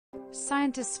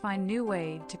Scientists find new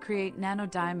way to create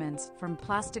nanodiamonds from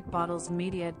plastic bottles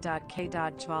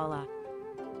media.k.JWALA.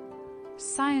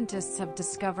 Scientists have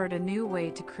discovered a new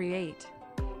way to create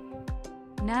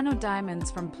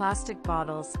nanodiamonds from plastic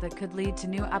bottles that could lead to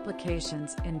new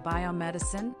applications in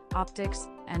biomedicine, optics,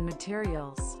 and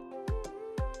materials.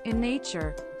 In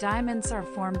nature, diamonds are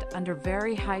formed under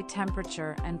very high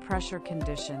temperature and pressure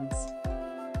conditions.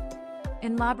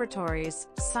 In laboratories,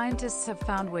 scientists have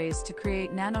found ways to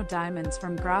create nanodiamonds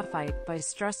from graphite by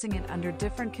stressing it under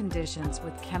different conditions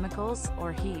with chemicals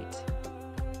or heat.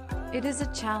 It is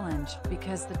a challenge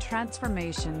because the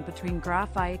transformation between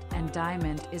graphite and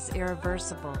diamond is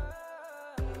irreversible.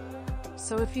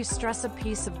 So if you stress a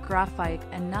piece of graphite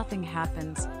and nothing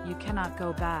happens, you cannot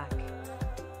go back.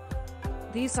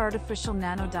 These artificial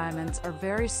nanodiamonds are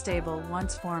very stable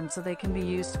once formed, so they can be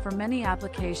used for many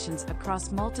applications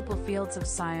across multiple fields of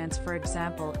science, for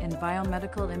example in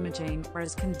biomedical imaging or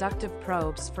as conductive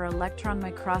probes for electron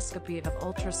microscopy of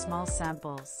ultra-small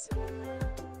samples.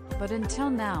 But until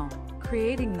now,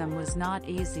 creating them was not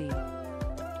easy.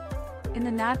 In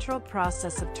the natural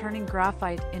process of turning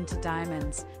graphite into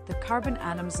diamonds, the carbon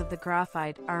atoms of the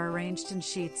graphite are arranged in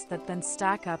sheets that then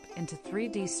stack up into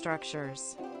 3D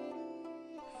structures.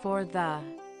 For the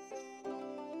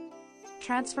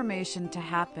transformation to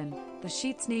happen, the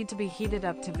sheets need to be heated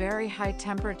up to very high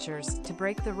temperatures to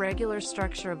break the regular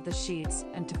structure of the sheets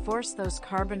and to force those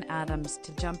carbon atoms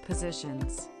to jump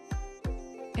positions.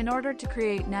 In order to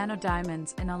create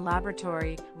nanodiamonds in a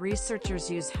laboratory, researchers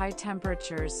use high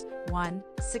temperatures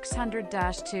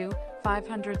 600-2,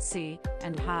 500 C,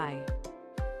 and high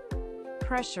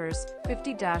pressures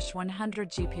 50-100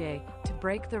 GPa to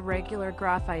break the regular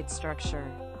graphite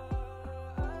structure.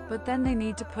 But then they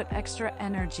need to put extra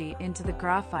energy into the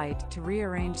graphite to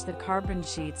rearrange the carbon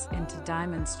sheets into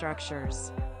diamond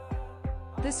structures.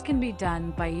 This can be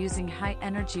done by using high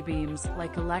energy beams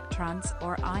like electrons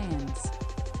or ions.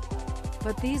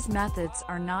 But these methods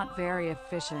are not very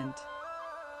efficient.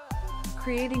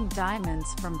 Creating diamonds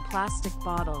from plastic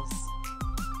bottles.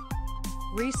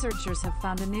 Researchers have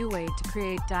found a new way to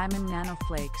create diamond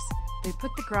nanoflakes. They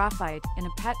put the graphite in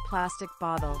a PET plastic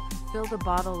bottle, fill the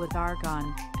bottle with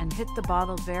argon, and hit the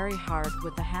bottle very hard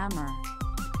with a hammer.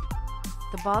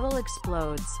 The bottle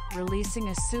explodes, releasing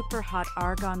a super hot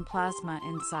argon plasma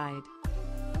inside.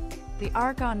 The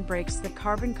argon breaks the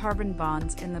carbon-carbon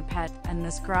bonds in the PET, and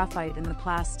this graphite in the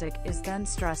plastic is then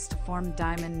stressed to form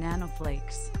diamond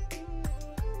nanoflakes.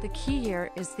 The key here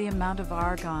is the amount of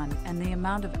argon and the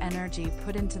amount of energy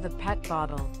put into the PET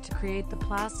bottle to create the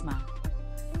plasma.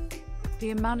 The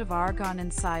amount of argon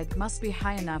inside must be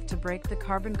high enough to break the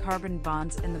carbon-carbon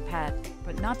bonds in the PET,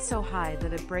 but not so high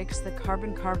that it breaks the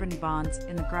carbon-carbon bonds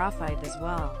in the graphite as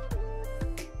well.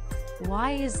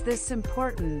 Why is this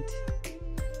important?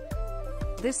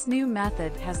 This new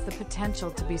method has the potential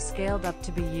to be scaled up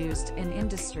to be used in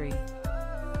industry.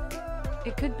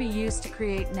 It could be used to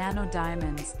create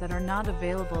nanodiamonds that are not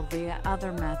available via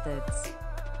other methods.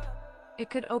 It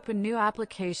could open new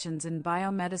applications in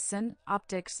biomedicine,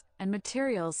 optics, and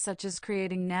materials, such as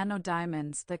creating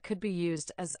nanodiamonds that could be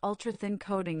used as ultra-thin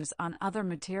coatings on other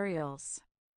materials.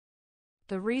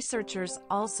 The researchers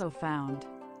also found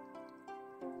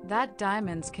that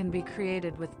diamonds can be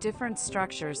created with different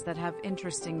structures that have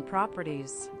interesting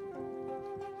properties.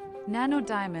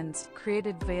 Nanodiamonds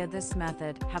created via this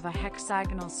method have a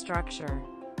hexagonal structure.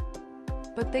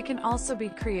 But they can also be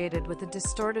created with a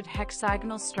distorted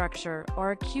hexagonal structure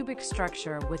or a cubic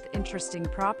structure with interesting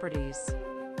properties.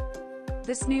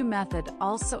 This new method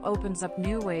also opens up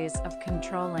new ways of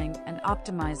controlling and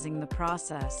optimizing the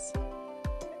process.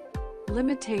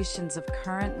 Limitations of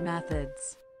current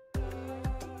methods.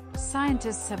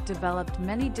 Scientists have developed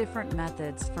many different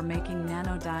methods for making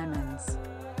nanodiamonds.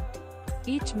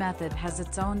 Each method has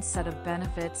its own set of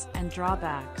benefits and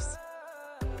drawbacks.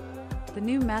 The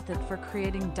new method for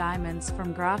creating diamonds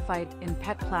from graphite in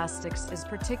PET plastics is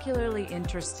particularly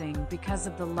interesting because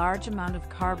of the large amount of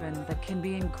carbon that can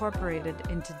be incorporated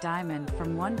into diamond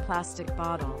from one plastic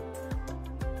bottle.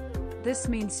 This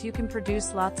means you can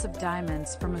produce lots of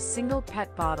diamonds from a single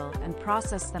PET bottle and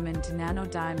process them into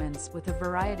nanodiamonds with a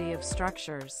variety of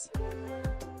structures.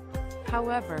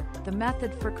 However, the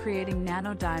method for creating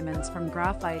nanodiamonds from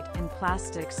graphite in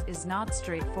plastics is not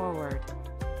straightforward.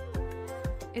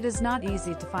 It is not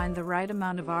easy to find the right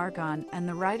amount of argon and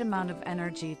the right amount of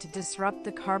energy to disrupt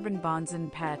the carbon bonds in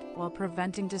PET while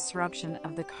preventing disruption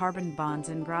of the carbon bonds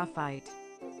in graphite.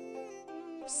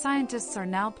 Scientists are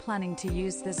now planning to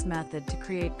use this method to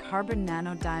create carbon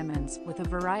nanodiamonds with a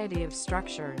variety of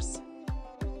structures.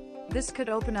 This could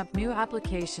open up new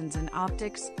applications in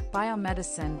optics,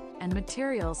 biomedicine, and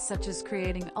materials such as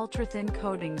creating ultra-thin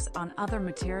coatings on other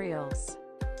materials.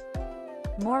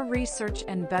 More research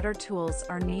and better tools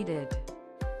are needed.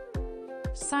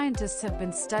 Scientists have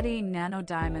been studying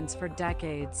nanodiamonds for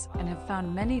decades and have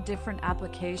found many different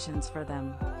applications for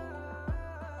them.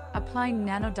 Applying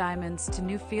nanodiamonds to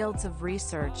new fields of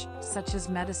research, such as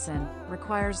medicine,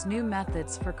 requires new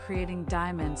methods for creating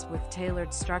diamonds with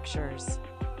tailored structures.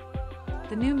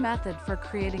 The new method for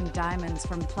creating diamonds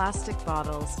from plastic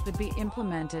bottles could be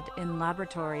implemented in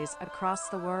laboratories across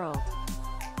the world.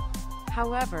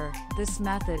 However, this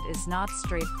method is not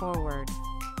straightforward.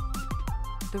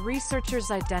 The researchers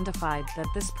identified that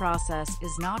this process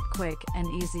is not quick and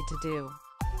easy to do.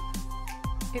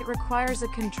 It requires a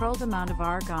controlled amount of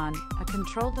argon, a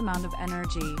controlled amount of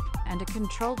energy, and a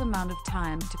controlled amount of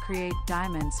time to create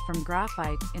diamonds from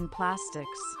graphite in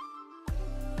plastics.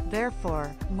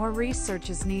 Therefore, more research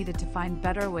is needed to find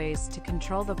better ways to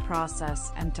control the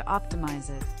process and to optimize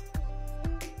it.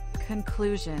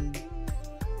 Conclusion: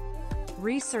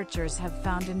 researchers have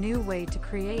found a new way to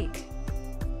create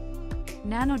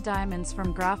nanodiamonds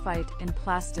from graphite in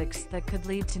plastics that could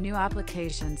lead to new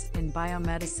applications in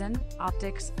biomedicine,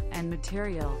 optics, and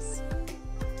materials.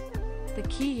 The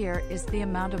key here is the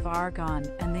amount of argon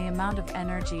and the amount of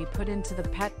energy put into the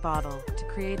PET bottle to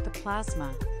create the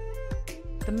plasma.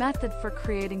 The method for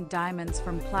creating diamonds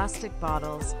from plastic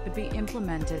bottles could be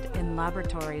implemented in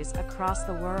laboratories across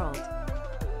the world.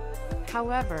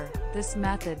 However, this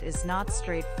method is not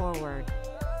straightforward.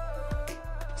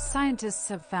 Scientists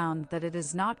have found that it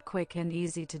is not quick and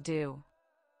easy to do.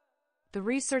 The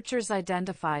researchers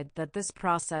identified that this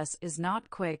process is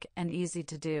not quick and easy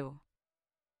to do.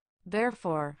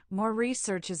 Therefore, more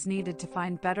research is needed to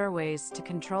find better ways to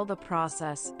control the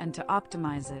process and to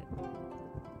optimize it.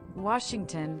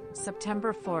 Washington,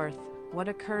 September 4th. What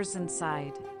occurs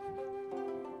inside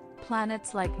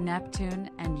planets like Neptune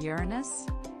and Uranus?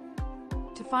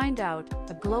 To find out,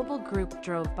 a global group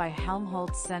drove by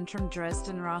Helmholtz Zentrum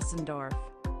Dresden-Rossendorf,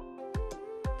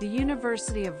 the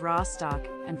University of Rostock,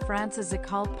 and France's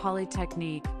Ecole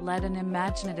Polytechnique led an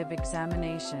imaginative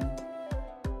examination.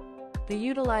 They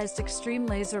utilized extreme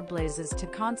laser blazes to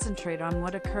concentrate on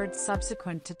what occurred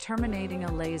subsequent to terminating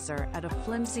a laser at a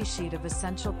flimsy sheet of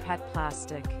essential PET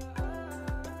plastic.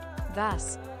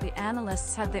 Thus, the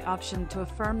analysts had the option to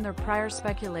affirm their prior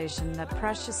speculation that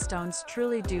precious stones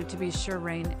truly do to be sure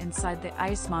reign inside the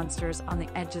ice monsters on the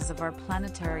edges of our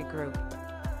planetary group.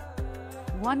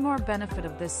 One more benefit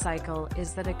of this cycle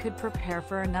is that it could prepare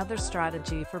for another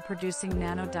strategy for producing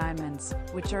nanodiamonds,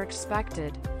 which are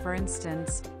expected, for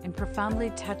instance, in profoundly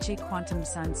touchy quantum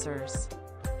sensors.